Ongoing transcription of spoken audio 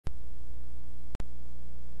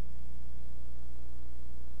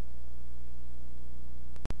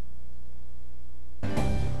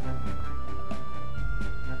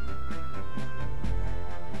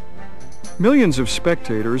Millions of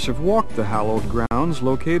spectators have walked the hallowed grounds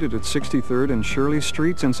located at 63rd and Shirley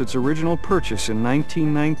Street since its original purchase in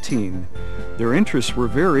 1919. Their interests were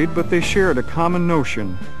varied, but they shared a common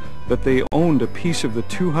notion that they owned a piece of the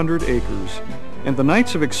 200 acres. And the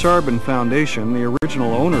Knights of AkSarBen Foundation, the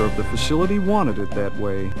original owner of the facility, wanted it that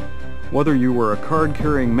way. Whether you were a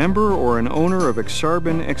card-carrying member or an owner of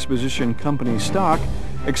AkSarBen Exposition Company stock,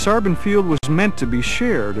 AkSarBen Field was meant to be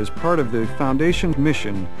shared as part of the Foundation's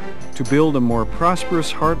mission to build a more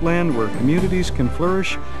prosperous heartland where communities can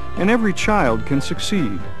flourish and every child can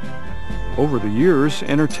succeed. Over the years,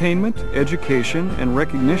 entertainment, education, and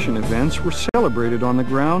recognition events were celebrated on the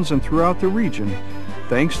grounds and throughout the region,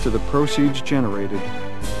 thanks to the proceeds generated.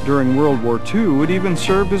 During World War II, it even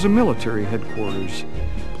served as a military headquarters.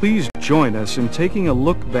 Please join us in taking a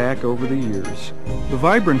look back over the years. The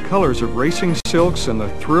vibrant colors of racing silks and the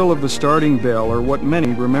thrill of the starting bell are what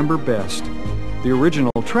many remember best. The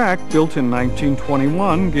original track, built in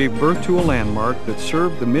 1921, gave birth to a landmark that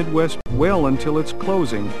served the Midwest well until its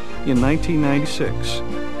closing in 1996.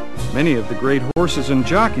 Many of the great horses and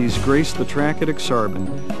jockeys graced the track at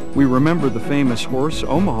AkSarBen. We remember the famous horse,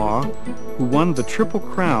 Omaha, who won the Triple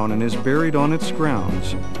Crown and is buried on its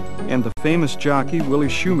grounds, and the famous jockey, Willie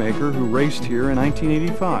Shoemaker, who raced here in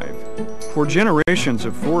 1985. For generations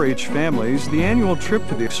of 4-H families, the annual trip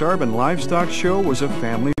to the AkSarBen Livestock Show was a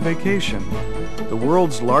family vacation. The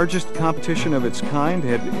world's largest competition of its kind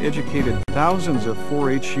had educated thousands of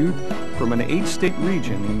 4-H youth from an 8-state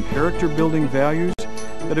region in character-building values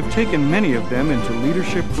that have taken many of them into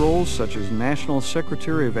leadership roles such as National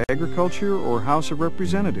Secretary of Agriculture or House of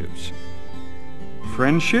Representatives.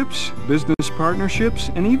 Friendships, business partnerships,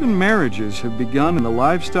 and even marriages have begun in the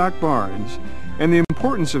livestock barns, and the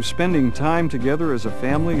importance of spending time together as a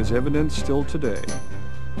family is evident still today.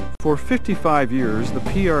 For 55 years, the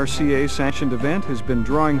PRCA-sanctioned event has been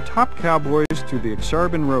drawing top cowboys to the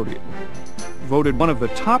AkSarBen Rodeo. Voted one of the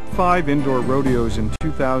top 5 indoor rodeos in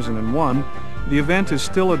 2001, the event is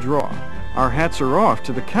still a draw. Our hats are off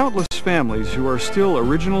to the countless families who are still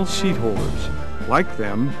original seat holders. Like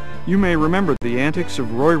them, you may remember the antics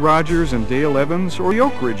of Roy Rogers and Dale Evans, or the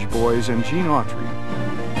Oak Ridge Boys and Gene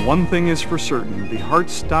Autry. One thing is for certain, the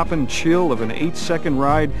heart-stopping chill of an 8-second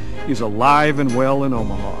ride is alive and well in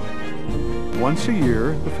Omaha. Once a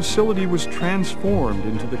year, the facility was transformed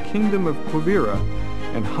into the Kingdom of Quivira,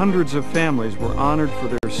 and hundreds of families were honored for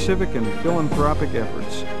their civic and philanthropic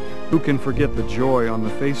efforts. Who can forget the joy on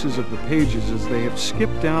the faces of the pages as they have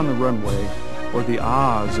skipped down the runway, or the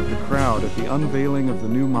ahs of the crowd at the unveiling of the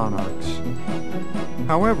new monarchs?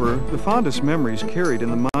 However, the fondest memories carried in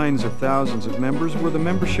the minds of thousands of members were the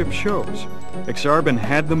membership shows. AkSarBen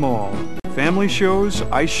had them all: family shows,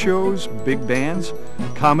 ice shows, big bands,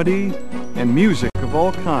 comedy, and music of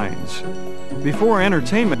all kinds. Before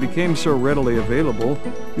entertainment became so readily available,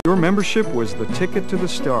 your membership was the ticket to the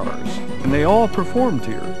stars, and they all performed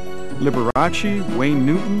here. Liberace, Wayne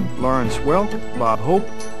Newton, Lawrence Welk, Bob Hope,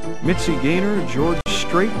 Mitzi Gaynor, George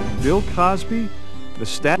Strait, Bill Cosby, the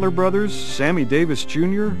Statler Brothers, Sammy Davis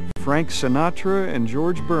Jr., Frank Sinatra, and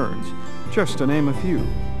George Burns, just to name a few.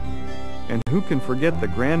 And who can forget the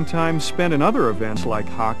grand time spent in other events like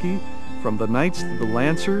hockey, from the Knights to the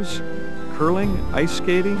Lancers, curling, ice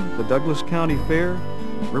skating, the Douglas County Fair,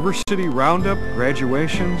 River City Roundup,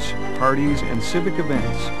 graduations, parties, and civic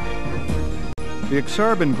events. The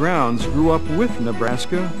AkSarBen grounds grew up with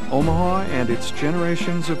Nebraska, Omaha, and its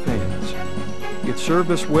generations of fans. It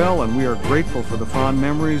served us well, and we are grateful for the fond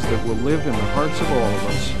memories that will live in the hearts of all of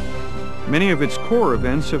us. Many of its core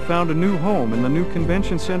events have found a new home in the new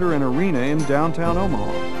convention center and arena in downtown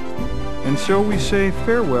Omaha. And so we say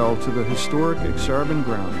farewell to the historic AkSarBen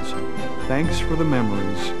grounds. Thanks for the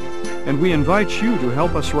memories. And we invite you to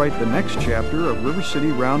help us write the next chapter of River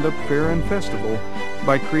City Roundup Fair and Festival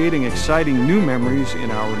by creating exciting new memories in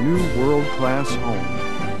our new world-class home.